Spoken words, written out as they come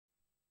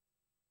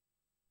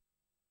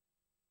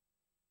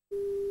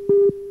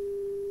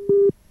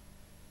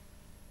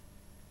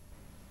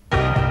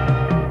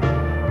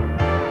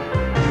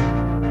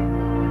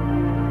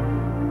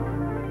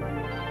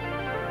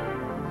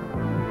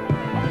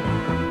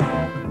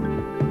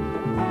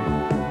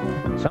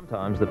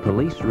Sometimes the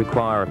police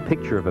require a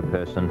picture of a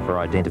person for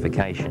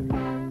identification.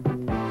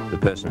 The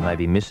person may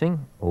be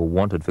missing or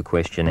wanted for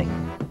questioning.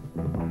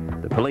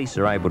 The police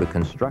are able to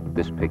construct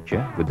this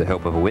picture with the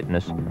help of a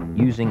witness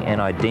using an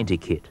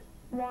identikit.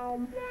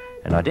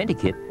 An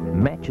identikit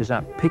matches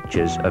up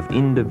pictures of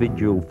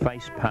individual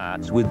face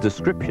parts with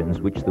descriptions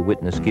which the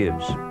witness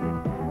gives.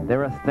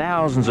 There are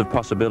thousands of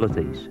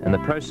possibilities, and the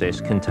process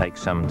can take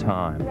some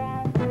time.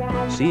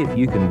 See if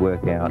you can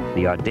work out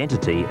the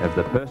identity of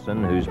the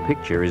person whose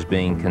picture is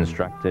being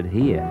constructed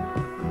here.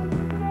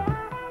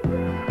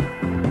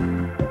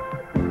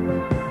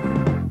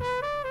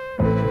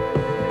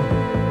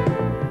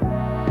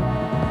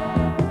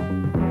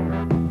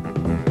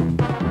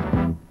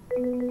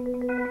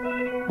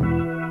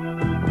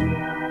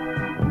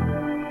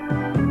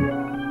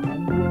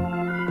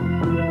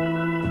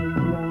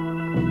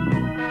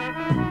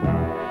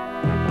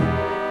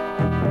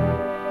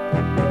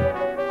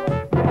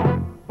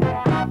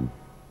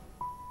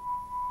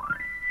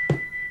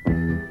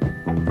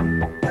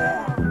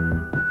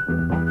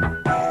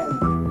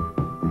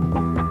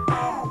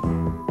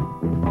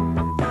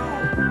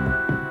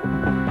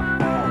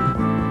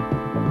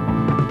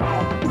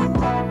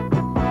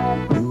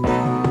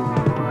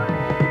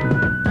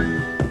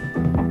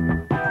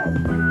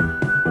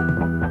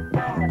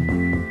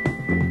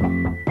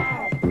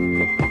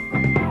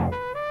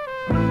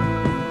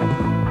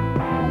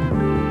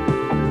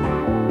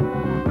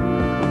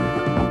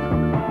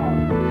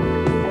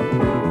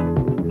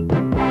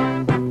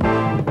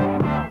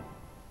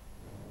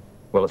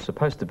 Well, it's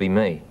supposed to be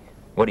me.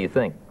 What do you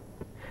think?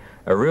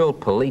 A real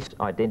police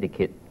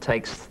identikit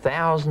takes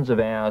thousands of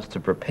hours to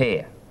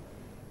prepare,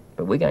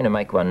 but we're going to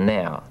make one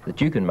now that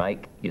you can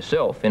make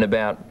yourself in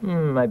about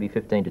maybe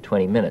 15 to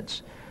 20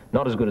 minutes.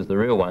 Not as good as the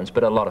real ones,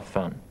 but a lot of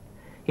fun.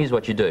 Here's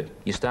what you do.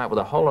 You start with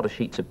a whole lot of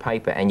sheets of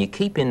paper, and you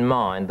keep in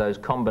mind those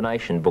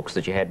combination books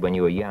that you had when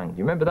you were young. Do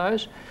you remember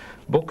those?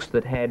 Books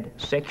that had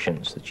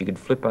sections that you could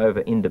flip over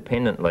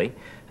independently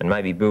and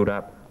maybe build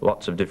up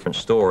lots of different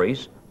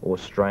stories or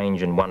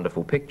strange and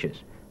wonderful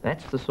pictures.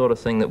 That's the sort of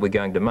thing that we're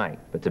going to make.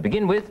 But to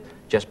begin with,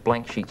 just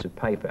blank sheets of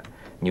paper.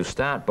 And you'll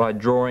start by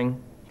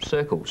drawing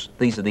circles.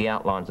 These are the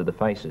outlines of the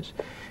faces.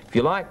 If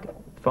you like,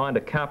 find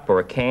a cup or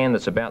a can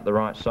that's about the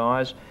right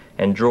size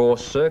and draw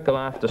circle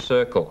after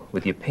circle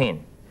with your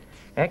pen.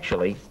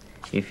 Actually,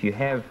 if you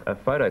have a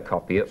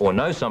photocopier or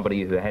know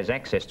somebody who has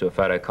access to a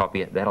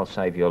photocopier, that'll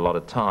save you a lot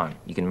of time.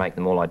 You can make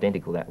them all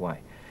identical that way.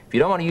 If you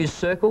don't want to use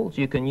circles,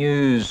 you can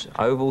use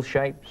oval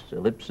shapes,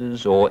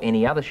 ellipses, or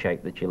any other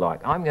shape that you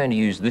like. I'm going to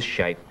use this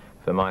shape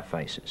for my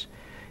faces.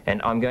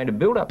 And I'm going to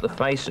build up the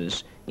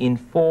faces in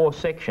 4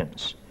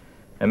 sections.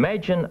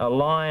 Imagine a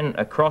line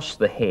across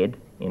the head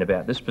in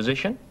about this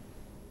position,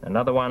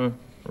 another one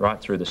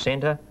right through the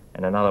centre,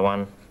 and another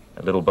one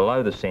a little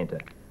below the centre.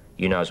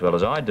 You know as well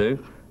as I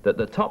do that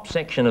the top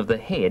section of the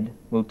head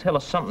will tell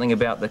us something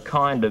about the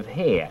kind of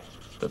hair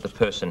that the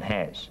person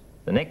has.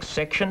 The next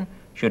section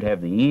should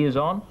have the ears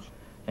on,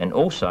 and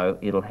also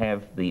it'll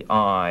have the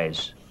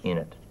eyes in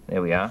it.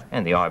 There we are,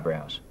 and the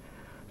eyebrows.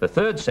 The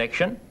third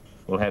section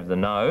will have the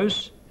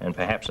nose and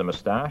perhaps a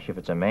moustache if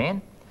it's a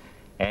man,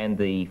 and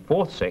the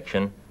fourth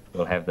section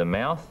will have the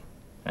mouth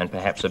and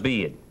perhaps a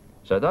beard.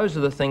 So those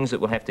are the things that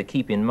we'll have to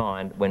keep in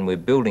mind when we're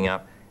building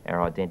up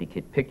our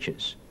identikit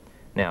pictures.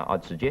 Now,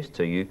 I'd suggest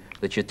to you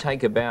that you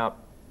take about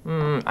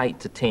 8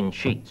 to 10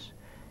 sheets,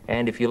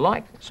 and if you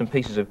like some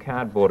pieces of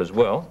cardboard as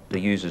well to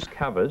use as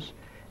covers,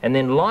 and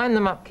then line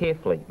them up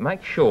carefully.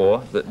 Make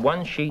sure that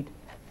one sheet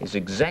is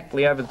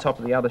exactly over the top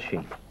of the other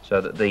sheet so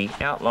that the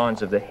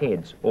outlines of the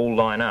heads all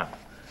line up.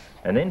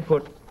 And then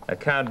put a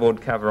cardboard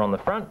cover on the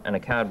front and a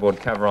cardboard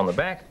cover on the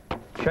back.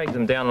 Shake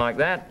them down like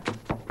that.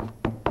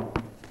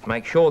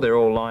 Make sure they're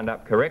all lined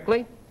up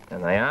correctly,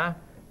 and they are,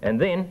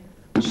 and then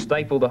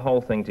staple the whole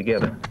thing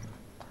together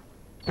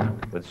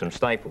with some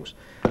staples.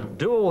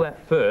 Do all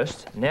that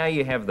first. Now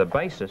you have the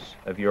basis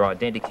of your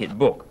identikit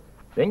book.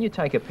 Then you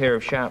take a pair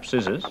of sharp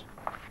scissors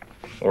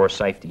or a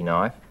safety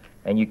knife,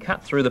 and you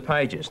cut through the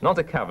pages, not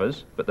the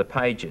covers, but the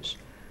pages.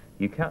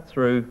 You cut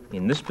through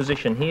in this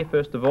position here,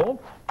 first of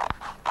all.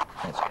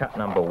 That's cut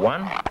number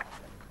 1,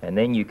 and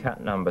then you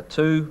cut number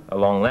 2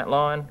 along that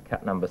line,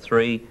 cut number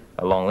 3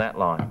 along that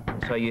line.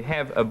 And so you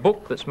have a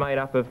book that's made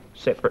up of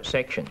separate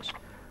sections.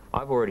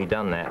 I've already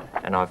done that,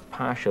 and I've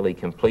partially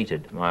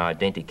completed my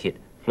identikit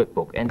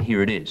flipbook, and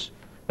here it is.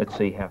 Let's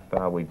see how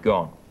far we've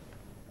gone.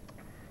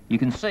 You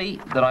can see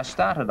that I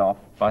started off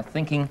by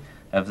thinking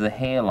of the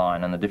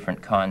hairline and the different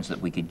kinds that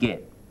we could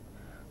get.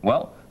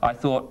 Well, I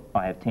thought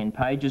I have 10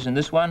 pages in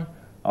this one.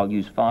 I'll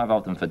use 5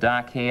 of them for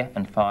dark hair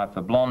and 5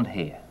 for blonde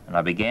hair. And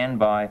I began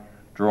by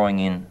drawing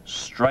in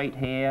straight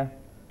hair,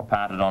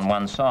 parted on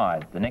one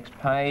side. The next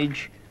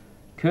page,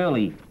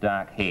 curly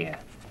dark hair.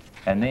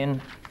 And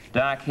then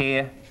dark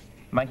hair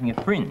making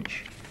a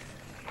fringe.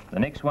 The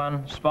next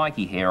one,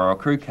 spiky hair or a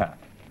crew cut.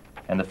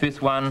 And the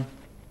 5th one,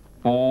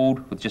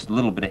 bald with just a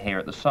little bit of hair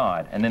at the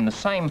side. And then the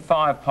same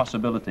 5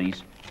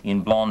 possibilities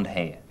in blonde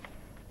hair.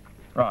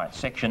 Right,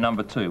 section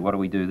number 2, what do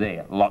we do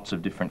there? Lots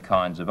of different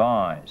kinds of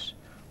eyes.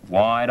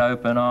 Wide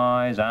open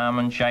eyes,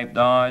 almond-shaped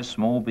eyes,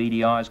 small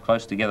beady eyes,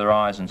 close together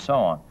eyes, and so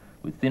on.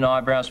 With thin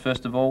eyebrows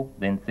first of all,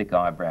 then thick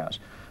eyebrows.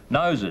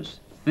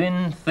 Noses,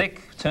 thin,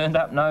 thick,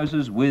 turned-up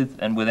noses with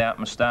and without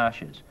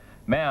moustaches.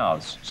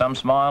 Mouths, some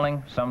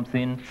smiling, some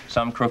thin,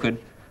 some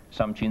crooked,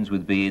 some chins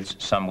with beards,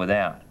 some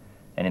without.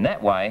 And in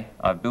that way,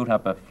 I've built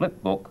up a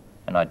flip book,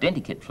 an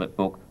Identikit flip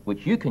book,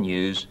 which you can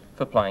use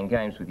for playing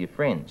games with your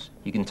friends.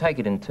 You can take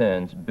it in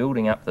turns,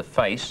 building up the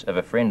face of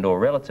a friend or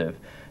relative,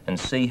 and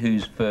see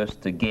who's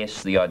first to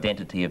guess the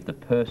identity of the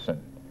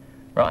person,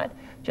 right?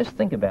 Just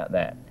think about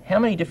that. How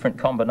many different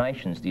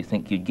combinations do you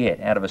think you'd get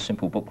out of a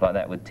simple book like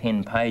that with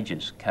 10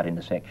 pages cut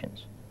into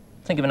sections?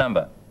 Think of a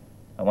number.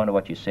 I wonder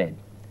what you said.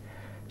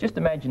 Just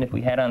imagine if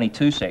we had only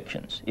 2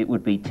 sections. It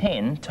would be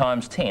 10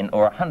 times 10,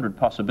 or 100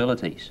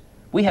 possibilities.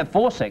 We have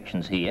 4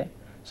 sections here,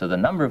 so the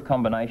number of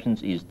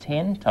combinations is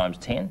 10 times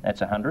 10, that's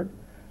 100,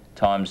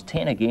 times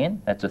 10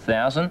 again, that's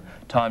 1,000,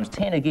 times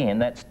 10 again,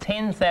 that's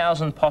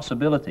 10,000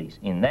 possibilities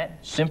in that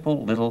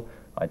simple little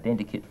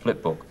Identikit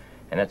flipbook.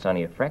 And that's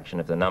only a fraction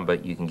of the number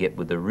you can get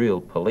with the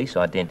real police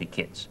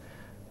Identikits.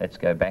 Let's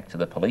go back to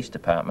the police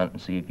department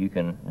and see if you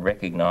can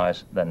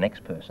recognise the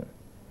next person.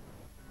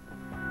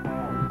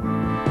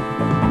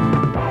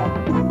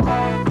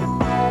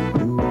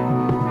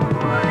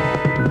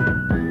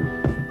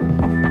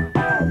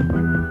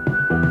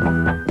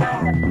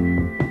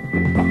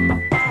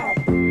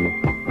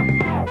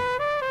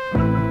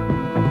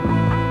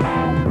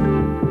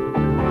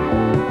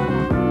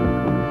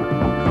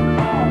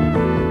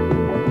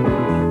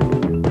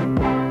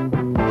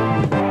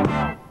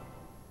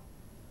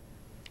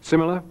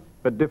 Similar,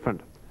 but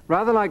different.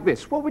 Rather like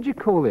this. What would you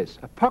call this?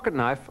 A pocket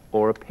knife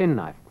or a pen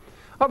knife?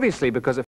 Obviously, because